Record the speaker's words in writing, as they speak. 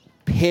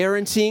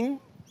parenting,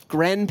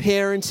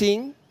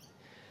 grandparenting,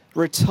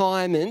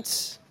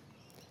 retirement,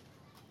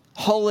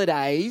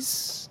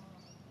 holidays,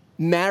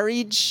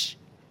 marriage,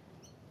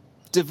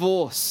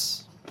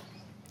 divorce.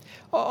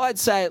 I'd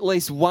say at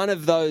least one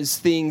of those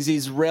things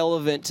is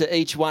relevant to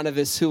each one of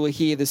us who are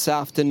here this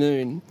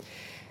afternoon.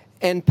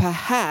 And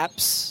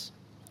perhaps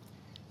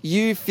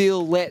you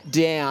feel let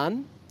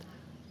down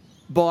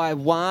by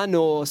one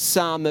or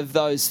some of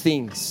those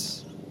things.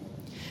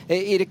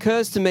 It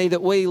occurs to me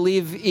that we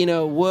live in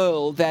a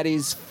world that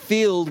is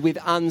filled with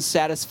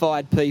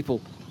unsatisfied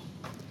people.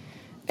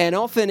 And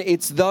often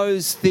it's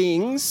those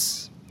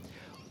things,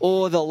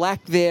 or the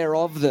lack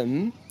thereof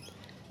them,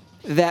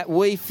 that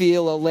we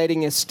feel are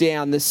letting us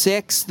down. The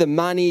sex, the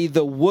money,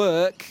 the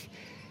work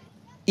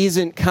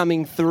isn't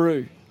coming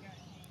through.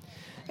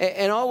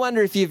 And I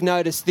wonder if you've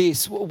noticed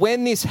this.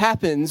 When this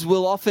happens,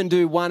 we'll often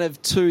do one of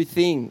two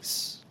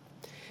things.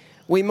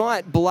 We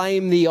might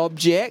blame the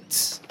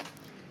object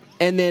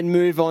and then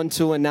move on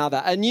to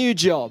another. A new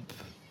job,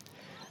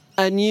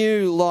 a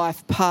new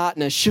life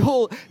partner.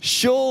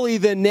 Surely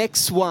the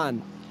next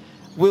one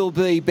will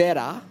be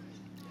better.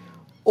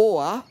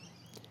 Or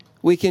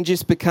we can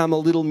just become a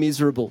little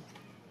miserable.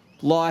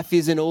 Life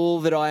isn't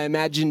all that I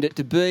imagined it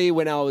to be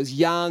when I was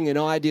young and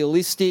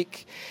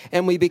idealistic,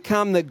 and we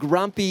become the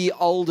grumpy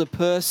older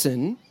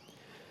person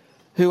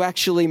who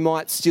actually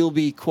might still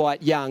be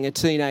quite young, a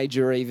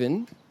teenager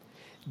even,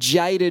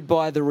 jaded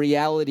by the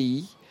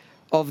reality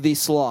of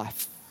this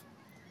life.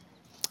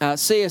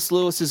 C.S.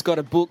 Lewis has got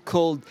a book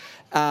called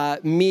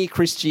Mere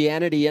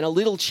Christianity and a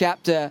little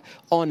chapter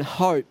on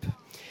hope.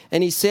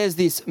 And he says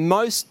this: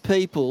 most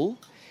people,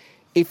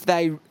 if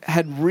they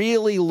had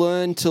really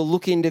learned to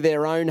look into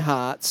their own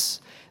hearts,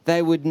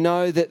 they would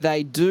know that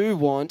they do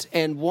want,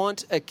 and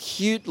want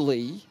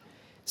acutely,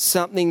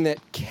 something that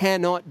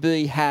cannot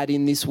be had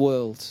in this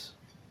world.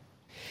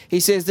 He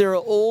says there are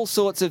all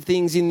sorts of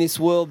things in this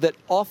world that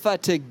offer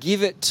to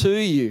give it to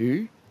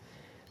you,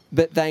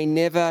 but they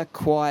never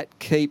quite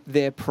keep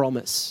their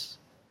promise.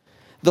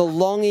 The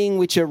longing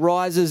which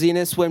arises in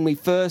us when we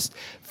first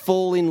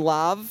fall in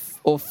love,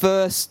 or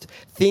first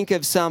think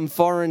of some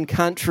foreign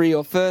country,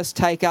 or first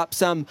take up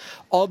some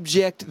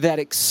object that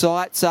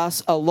excites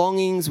us, are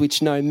longings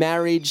which no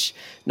marriage,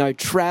 no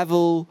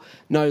travel,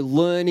 no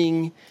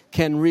learning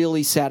can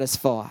really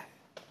satisfy.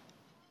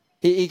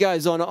 He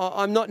goes on,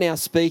 I'm not now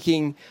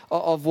speaking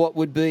of what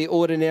would be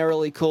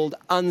ordinarily called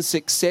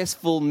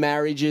unsuccessful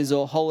marriages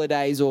or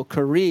holidays or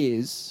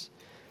careers.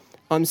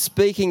 I'm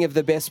speaking of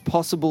the best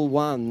possible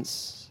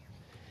ones.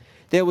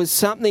 There was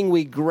something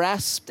we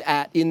grasped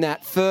at in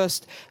that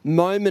first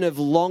moment of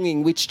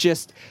longing which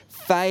just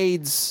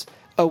fades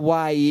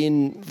away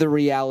in the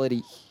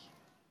reality.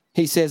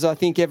 He says, I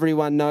think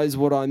everyone knows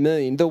what I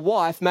mean. The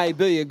wife may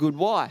be a good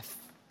wife,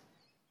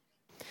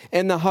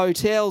 and the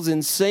hotels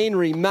and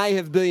scenery may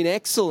have been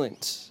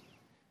excellent,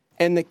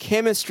 and the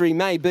chemistry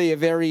may be a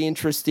very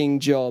interesting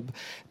job,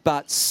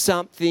 but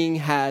something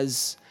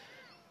has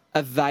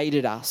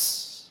evaded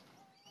us.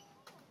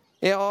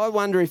 Yeah, I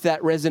wonder if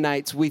that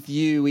resonates with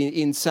you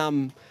in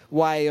some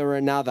way or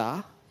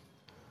another,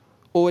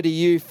 or do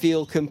you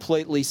feel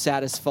completely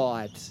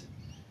satisfied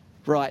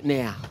right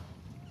now?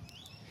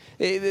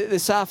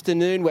 This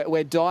afternoon,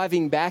 we're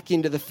diving back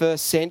into the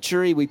first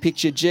century. We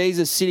picture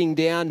Jesus sitting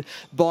down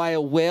by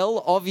a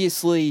well,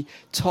 obviously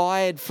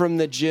tired from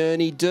the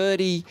journey,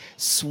 dirty,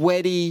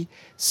 sweaty,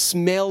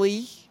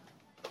 smelly,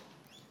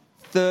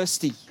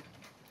 thirsty.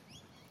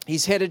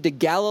 He's headed to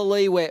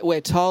Galilee.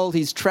 We're told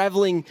he's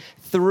travelling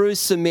through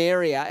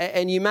Samaria.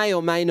 And you may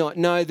or may not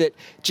know that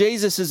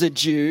Jesus is a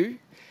Jew,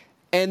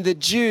 and the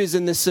Jews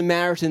and the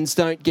Samaritans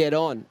don't get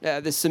on.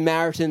 The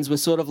Samaritans were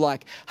sort of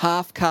like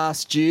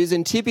half-caste Jews,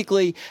 and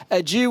typically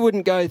a Jew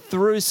wouldn't go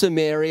through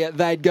Samaria,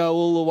 they'd go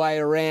all the way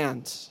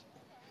around.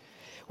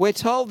 We're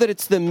told that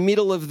it's the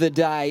middle of the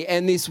day,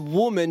 and this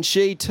woman,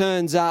 she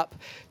turns up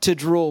to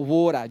draw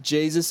water.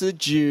 Jesus is a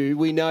Jew.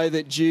 We know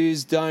that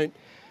Jews don't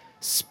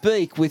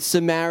speak with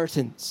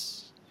Samaritans.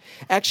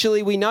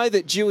 Actually, we know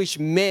that Jewish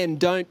men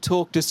don't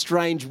talk to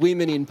strange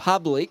women in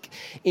public.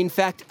 In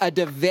fact, a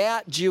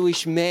devout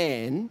Jewish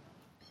man,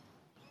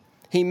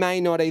 he may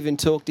not even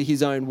talk to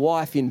his own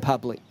wife in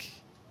public.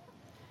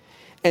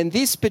 And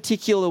this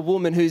particular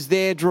woman who's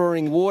there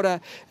drawing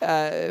water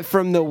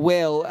from the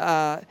well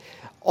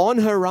on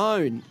her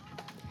own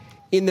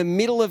in the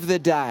middle of the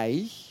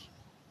day,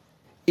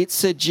 it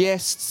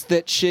suggests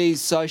that she's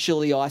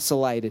socially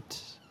isolated.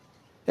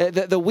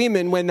 The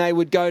women, when they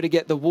would go to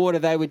get the water,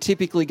 they would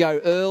typically go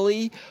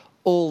early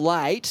or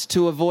late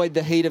to avoid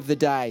the heat of the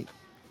day.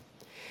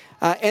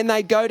 And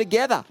they'd go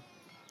together.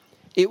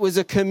 It was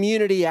a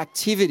community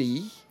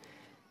activity,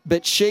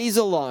 but she's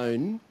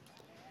alone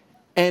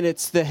and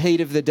it's the heat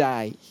of the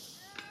day.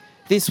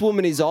 This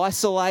woman is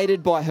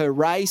isolated by her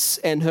race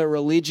and her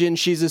religion.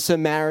 She's a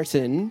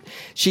Samaritan.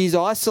 She's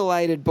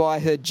isolated by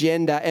her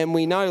gender, and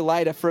we know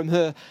later from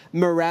her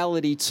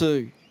morality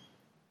too.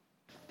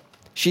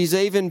 She's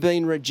even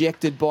been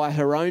rejected by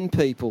her own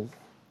people.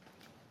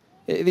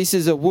 This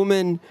is a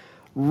woman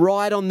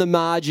right on the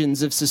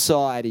margins of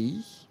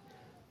society,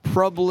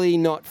 probably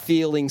not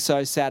feeling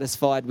so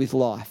satisfied with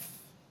life.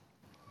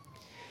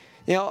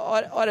 Now,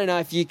 I don't know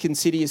if you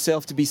consider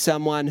yourself to be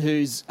someone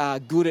who's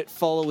good at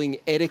following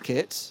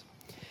etiquette.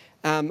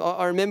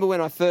 I remember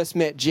when I first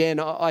met Jen,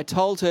 I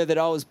told her that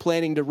I was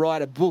planning to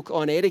write a book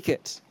on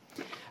etiquette.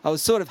 I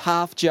was sort of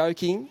half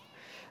joking.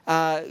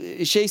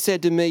 She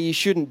said to me, you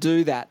shouldn't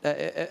do that.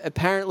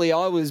 Apparently,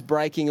 I was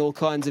breaking all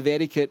kinds of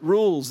etiquette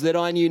rules that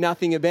I knew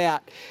nothing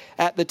about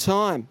at the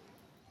time.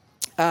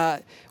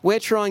 We're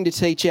trying to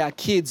teach our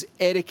kids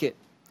etiquette,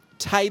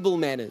 table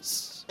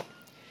manners.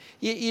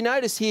 You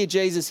notice here,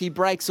 Jesus, he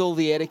breaks all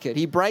the etiquette.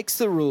 He breaks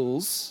the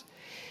rules.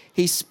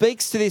 He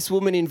speaks to this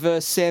woman in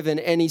verse 7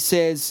 and he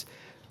says,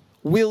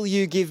 will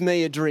you give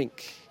me a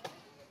drink?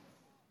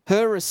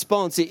 Her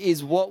response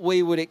is what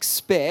we would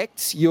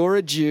expect. You're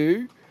a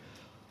Jew.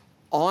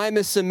 I'm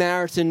a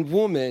Samaritan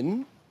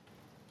woman.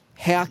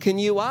 How can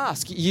you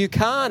ask? You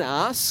can't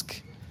ask.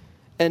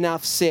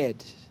 Enough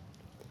said.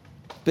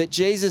 But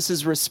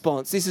Jesus'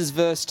 response, this is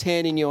verse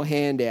 10 in your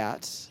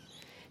handout.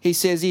 He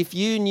says, if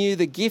you knew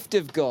the gift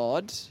of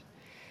God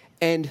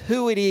and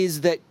who it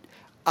is that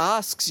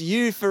asks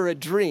you for a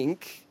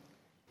drink,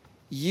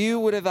 you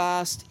would have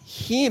asked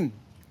him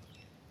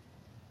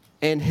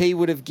and he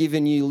would have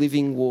given you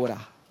living water.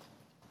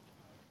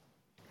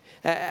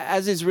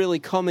 As is really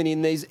common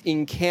in these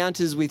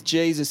encounters with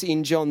Jesus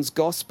in John's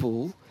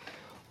Gospel,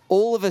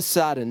 all of a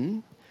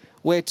sudden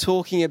we're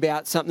talking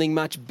about something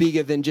much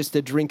bigger than just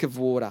a drink of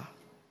water.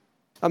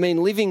 I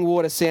mean, living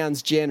water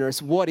sounds generous.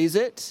 What is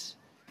it?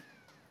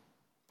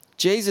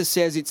 Jesus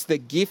says it's the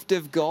gift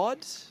of God.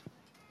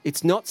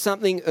 It's not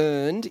something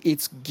earned.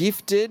 It's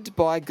gifted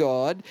by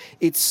God.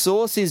 Its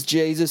source is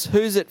Jesus.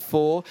 Who's it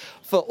for?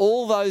 For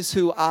all those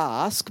who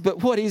ask.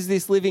 But what is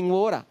this living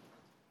water?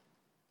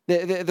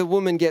 The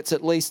woman gets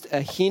at least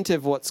a hint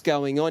of what's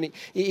going on.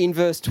 In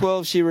verse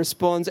 12, she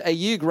responds, are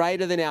you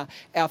greater than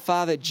our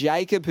father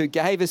Jacob, who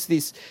gave us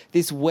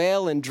this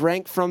well and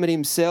drank from it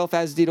himself,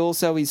 as did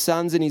also his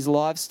sons and his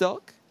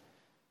livestock?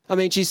 I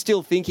mean, she's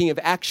still thinking of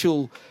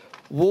actual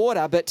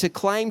water, but to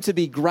claim to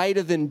be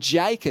greater than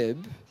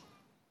Jacob,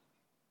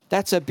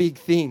 that's a big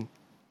thing.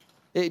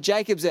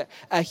 Jacob's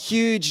a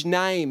huge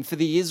name for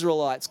the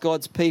Israelites,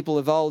 God's people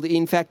of old.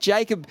 In fact,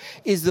 Jacob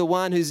is the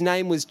one whose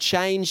name was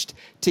changed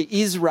to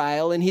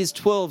Israel, and his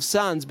 12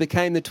 sons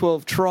became the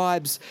 12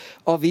 tribes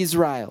of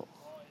Israel.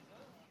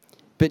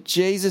 But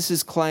Jesus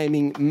is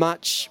claiming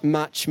much,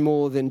 much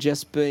more than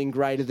just being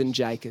greater than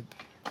Jacob.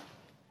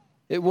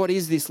 What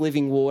is this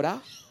living water?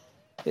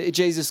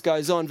 Jesus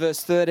goes on,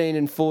 verse 13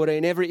 and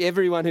 14,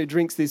 everyone who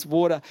drinks this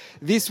water,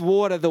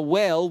 the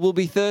well, will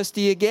be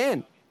thirsty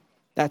again.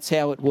 That's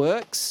how it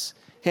works.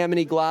 How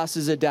many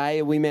glasses a day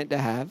are we meant to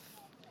have?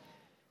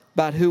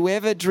 But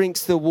whoever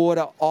drinks the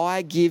water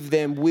I give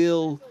them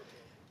will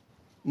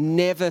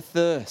never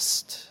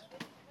thirst.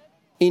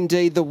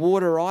 Indeed, the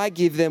water I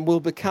give them will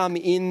become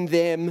in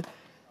them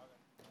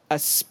a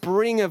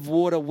spring of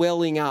water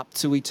welling up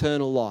to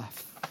eternal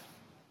life.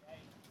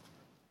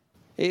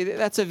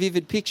 That's a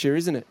vivid picture,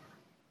 isn't it?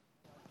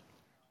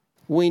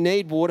 We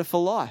need water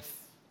for life.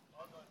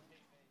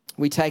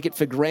 We take it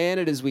for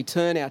granted as we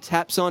turn our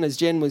taps on, as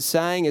Jen was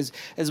saying,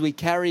 as we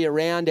carry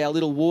around our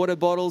little water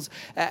bottles,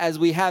 as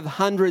we have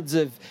hundreds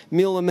of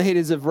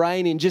millimetres of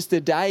rain in just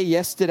a day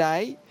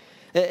yesterday,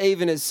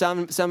 even as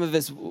some of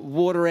us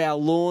water our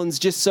lawns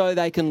just so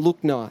they can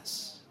look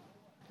nice.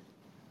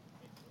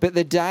 But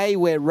the day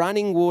where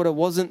running water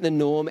wasn't the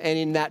norm, and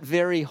in that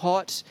very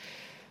hot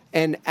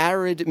and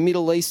arid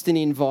Middle Eastern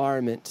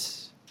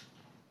environment,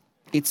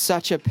 it's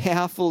such a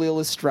powerful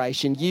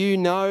illustration. You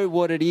know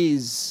what it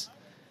is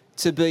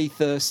to be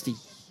thirsty.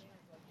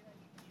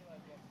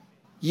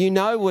 You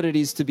know what it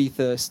is to be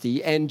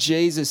thirsty, and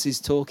Jesus is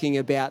talking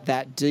about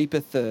that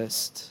deeper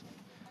thirst.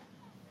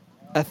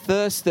 A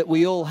thirst that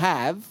we all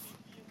have,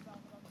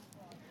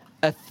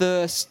 a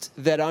thirst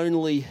that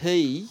only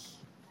He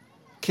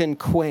can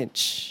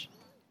quench.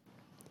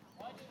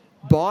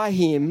 By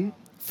Him,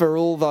 for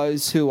all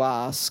those who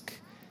ask,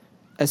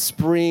 a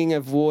spring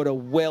of water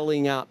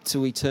welling up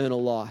to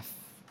eternal life.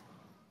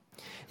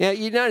 Now,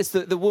 you notice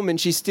that the woman,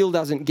 she still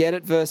doesn't get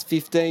it. Verse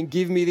 15,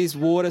 give me this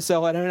water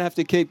so I don't have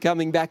to keep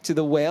coming back to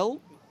the well.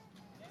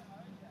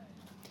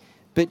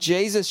 But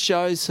Jesus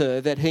shows her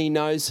that He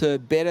knows her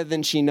better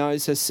than she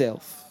knows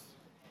herself.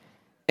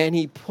 And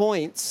He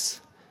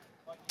points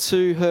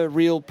to her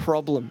real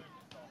problem.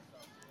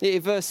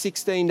 In verse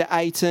 16 to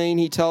 18,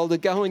 He told her,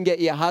 go and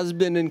get your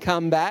husband and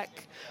come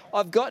back.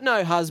 I've got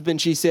no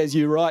husband, she says.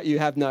 You're right, you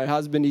have no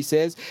husband, He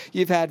says.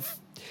 You've had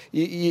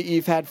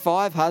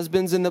 5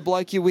 husbands and the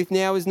bloke you're with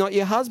now is not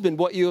your husband.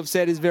 What you have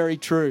said is very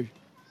true.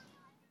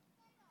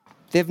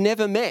 They've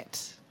never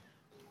met.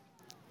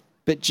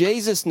 But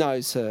Jesus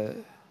knows her.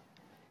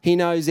 He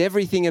knows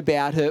everything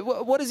about her.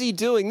 What is He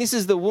doing? This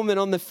is the woman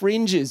on the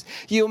fringes.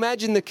 You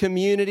imagine the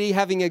community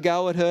having a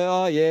go at her.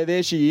 Oh yeah,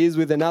 there she is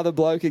with another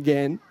bloke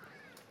again.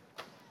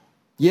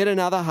 Yet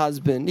another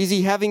husband. Is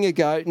He having a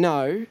go?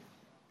 No.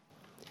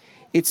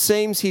 It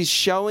seems He's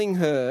showing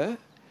her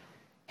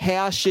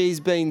how she's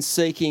been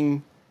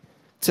seeking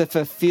to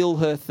fulfill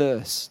her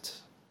thirst,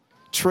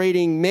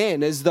 treating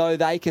men as though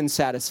they can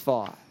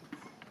satisfy.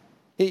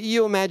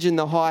 You imagine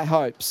the high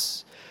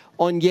hopes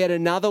on yet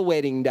another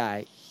wedding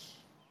day.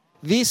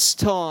 This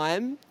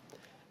time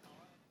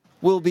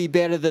will be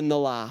better than the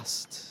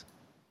last.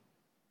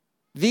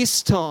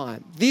 This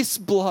time, this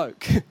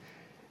bloke,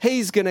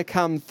 he's going to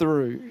come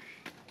through.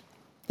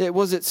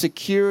 Was it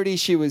security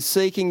she was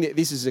seeking? That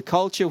this is a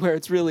culture where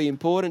it's really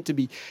important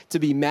to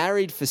be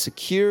married for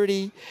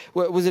security.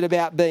 Was it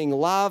about being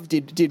loved?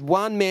 Did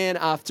one man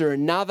after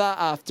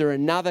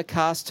another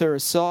cast her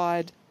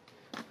aside?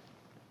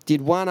 Did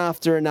one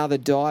after another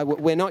die?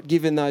 We're not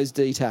given those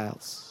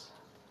details.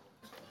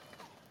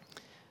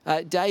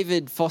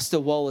 David Foster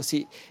Wallace,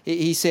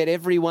 he said,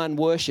 everyone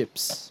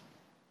worships.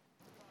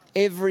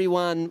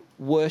 Everyone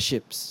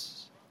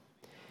worships.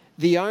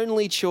 The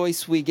only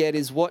choice we get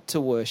is what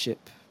to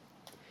worship.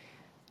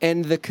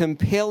 And the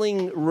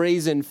compelling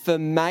reason for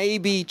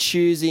maybe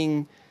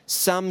choosing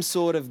some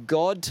sort of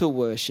God to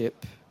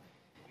worship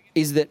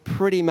is that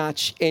pretty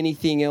much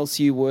anything else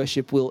you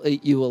worship will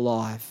eat you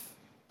alive.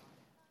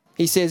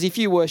 He says if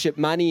you worship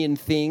money and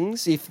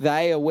things, if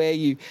they are where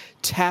you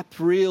tap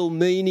real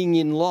meaning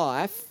in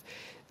life,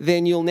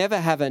 then you'll never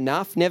have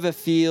enough, never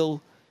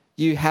feel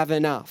you have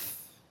enough.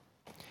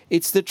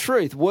 It's the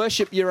truth.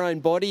 Worship your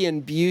own body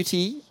and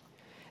beauty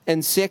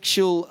and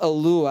sexual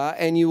allure,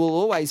 and you will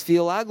always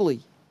feel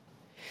ugly.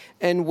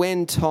 And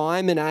when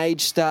time and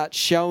age start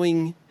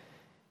showing,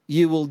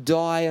 you will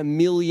die a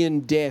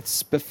million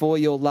deaths before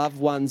your loved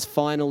ones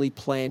finally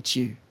plant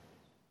you.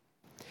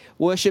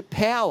 Worship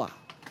power,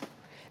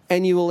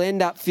 and you will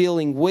end up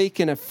feeling weak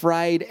and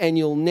afraid, and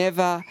you will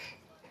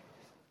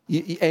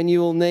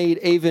need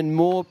even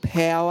more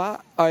power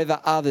over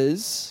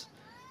others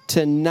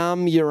to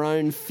numb your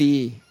own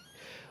fear.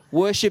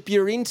 Worship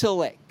your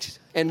intellect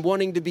and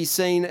wanting to be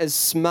seen as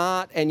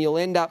smart, and you'll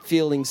end up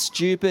feeling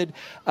stupid,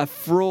 a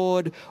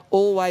fraud,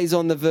 always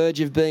on the verge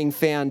of being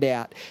found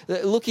out.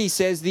 Look, he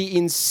says, the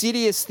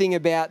insidious thing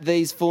about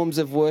these forms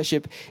of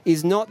worship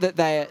is not that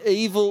they are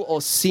evil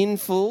or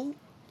sinful,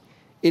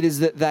 it is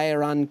that they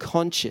are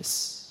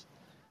unconscious.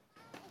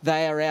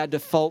 They are our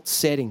default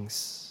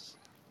settings.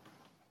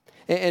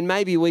 And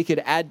maybe we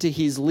could add to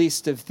his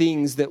list of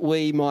things that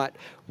we might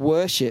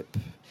worship.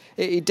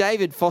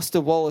 David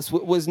Foster Wallace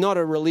was not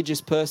a religious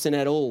person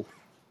at all.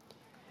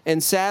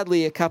 And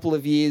sadly, a couple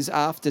of years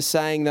after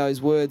saying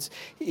those words,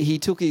 he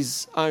took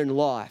his own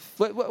life.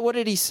 What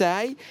did he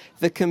say?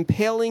 The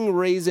compelling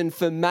reason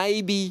for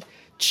maybe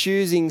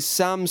choosing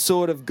some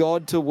sort of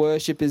God to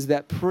worship is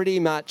that pretty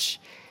much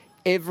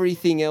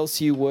everything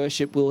else you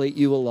worship will eat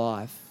you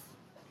alive.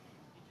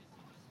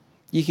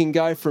 You can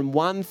go from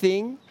one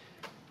thing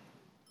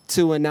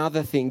to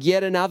another thing,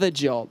 yet another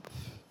job,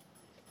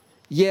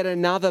 yet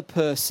another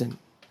person,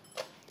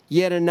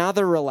 yet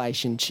another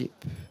relationship.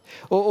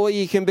 Or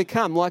you can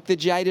become like the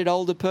jaded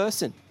older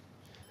person.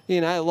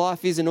 You know,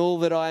 life isn't all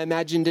that I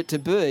imagined it to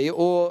be.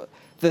 Or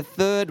the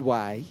third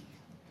way,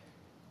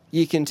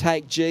 you can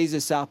take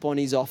Jesus up on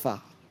his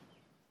offer.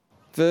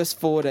 Verse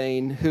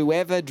 14,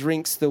 whoever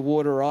drinks the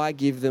water I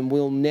give them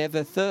will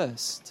never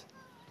thirst.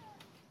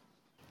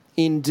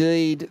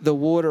 Indeed, the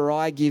water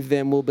I give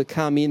them will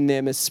become in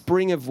them a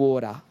spring of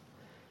water,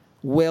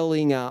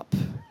 welling up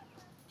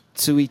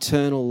to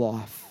eternal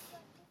life.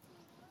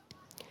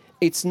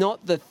 It's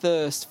not the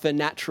thirst for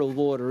natural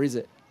water, is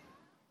it?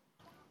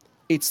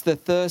 It's the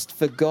thirst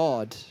for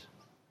God,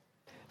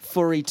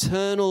 for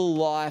eternal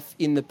life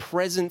in the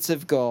presence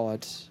of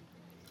God.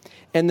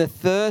 And the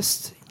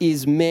thirst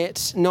is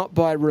met not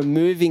by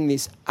removing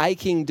this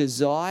aching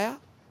desire,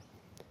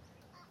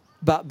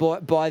 but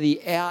by the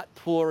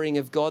outpouring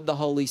of God the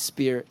Holy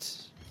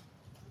Spirit.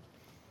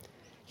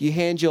 You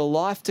hand your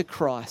life to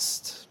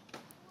Christ.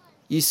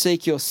 You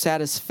seek your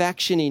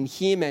satisfaction in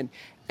him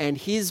and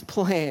his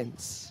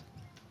plans.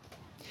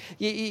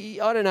 I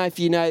don't know if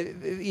you know,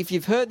 if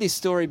you've heard this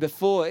story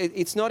before,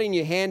 it's not in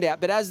your handout,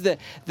 but as the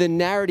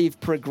narrative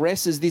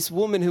progresses, this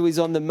woman who is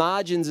on the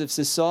margins of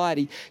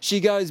society, she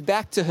goes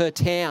back to her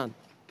town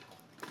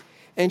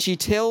and she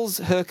tells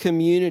her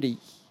community,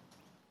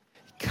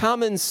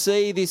 come and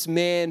see this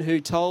man who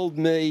told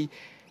me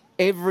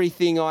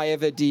everything I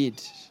ever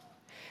did.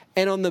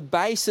 And on the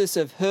basis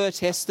of her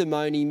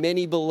testimony,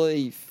 many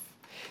believe.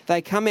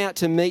 They come out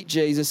to meet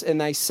Jesus and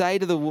they say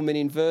to the woman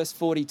in verse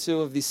 42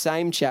 of this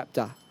same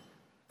chapter,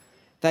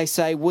 they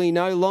say, we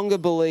no longer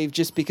believe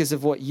just because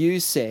of what you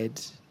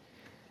said.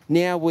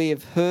 Now we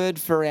have heard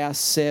for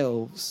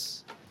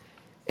ourselves,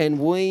 and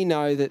we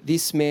know that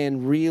this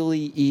man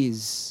really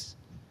is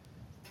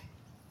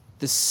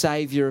the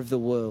Saviour of the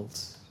world.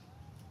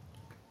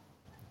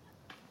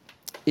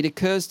 It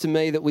occurs to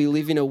me that we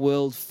live in a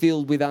world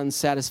filled with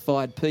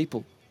unsatisfied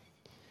people.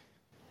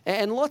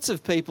 And lots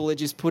of people are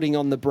just putting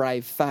on the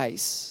brave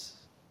face.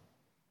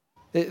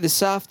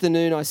 This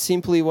afternoon, I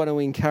simply want to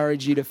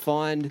encourage you to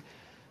find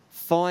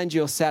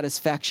your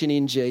satisfaction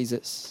in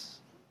Jesus.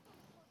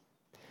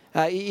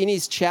 In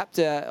his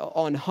chapter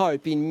on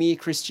hope in Mere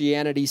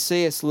Christianity,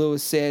 C.S.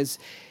 Lewis says,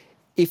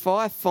 if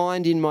I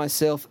find in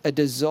myself a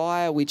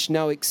desire which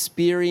no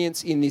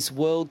experience in this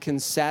world can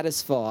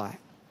satisfy,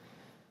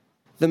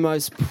 the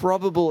most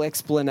probable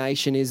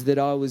explanation is that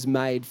I was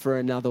made for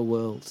another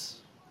world.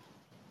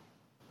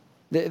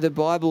 The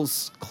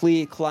Bible's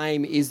clear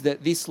claim is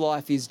that this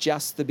life is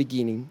just the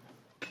beginning,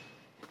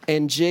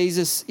 and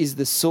Jesus is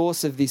the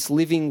source of this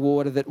living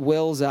water that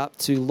wells up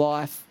to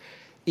life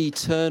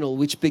eternal,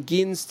 which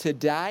begins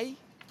today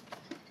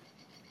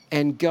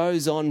and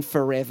goes on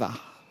forever.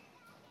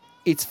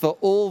 It's for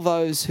all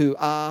those who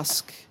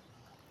ask.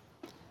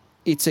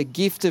 It's a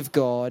gift of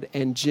God,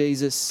 and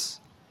Jesus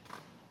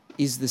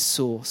is the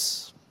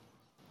source.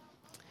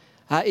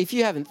 If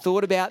you haven't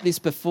thought about this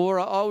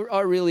before, I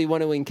really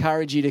want to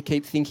encourage you to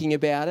keep thinking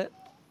about it.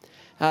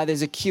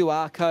 There's a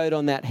QR code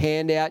on that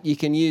handout. You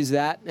can use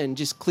that and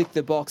just click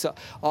the box.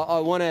 I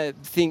want to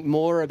think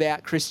more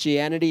about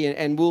Christianity,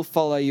 and we'll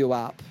follow you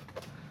up.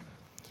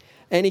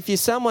 And if you're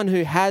someone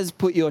who has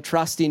put your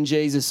trust in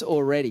Jesus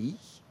already,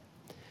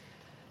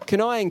 can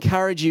I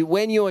encourage you,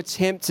 when you're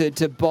tempted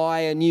to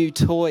buy a new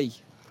toy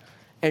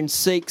and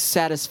seek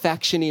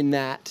satisfaction in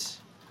that,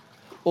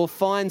 or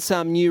find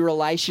some new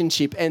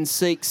relationship and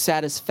seek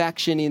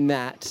satisfaction in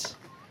that,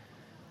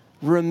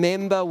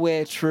 remember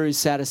where true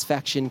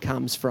satisfaction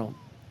comes from.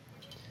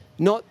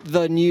 Not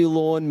the new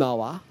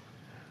lawnmower,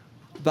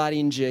 but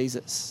in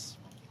Jesus.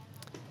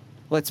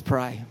 Let's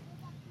pray.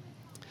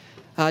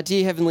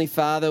 Dear Heavenly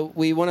Father,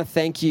 we want to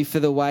thank you for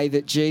the way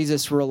that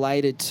Jesus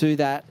related to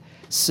that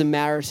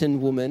Samaritan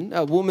woman,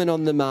 a woman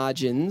on the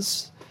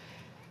margins,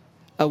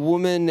 a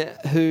woman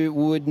who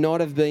would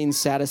not have been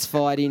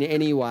satisfied in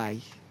any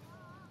way.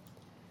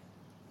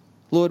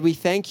 Lord, we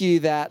thank you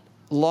that,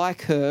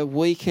 like her,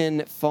 we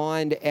can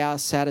find our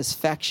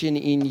satisfaction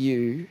in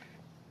you,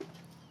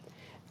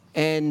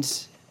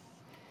 and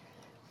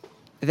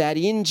that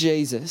in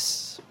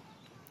Jesus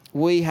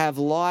we have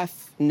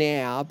life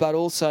now, but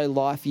also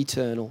life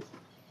eternal.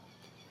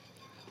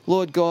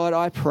 Lord God,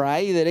 I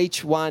pray that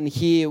each one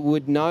here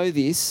would know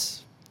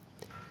this,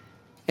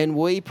 and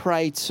we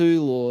pray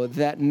too, Lord,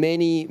 that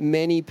many,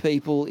 many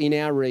people in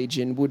our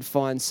region would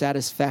find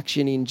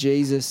satisfaction in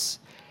Jesus,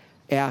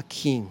 our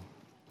King.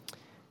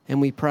 And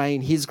we pray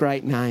in his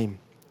great name.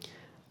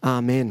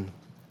 Amen.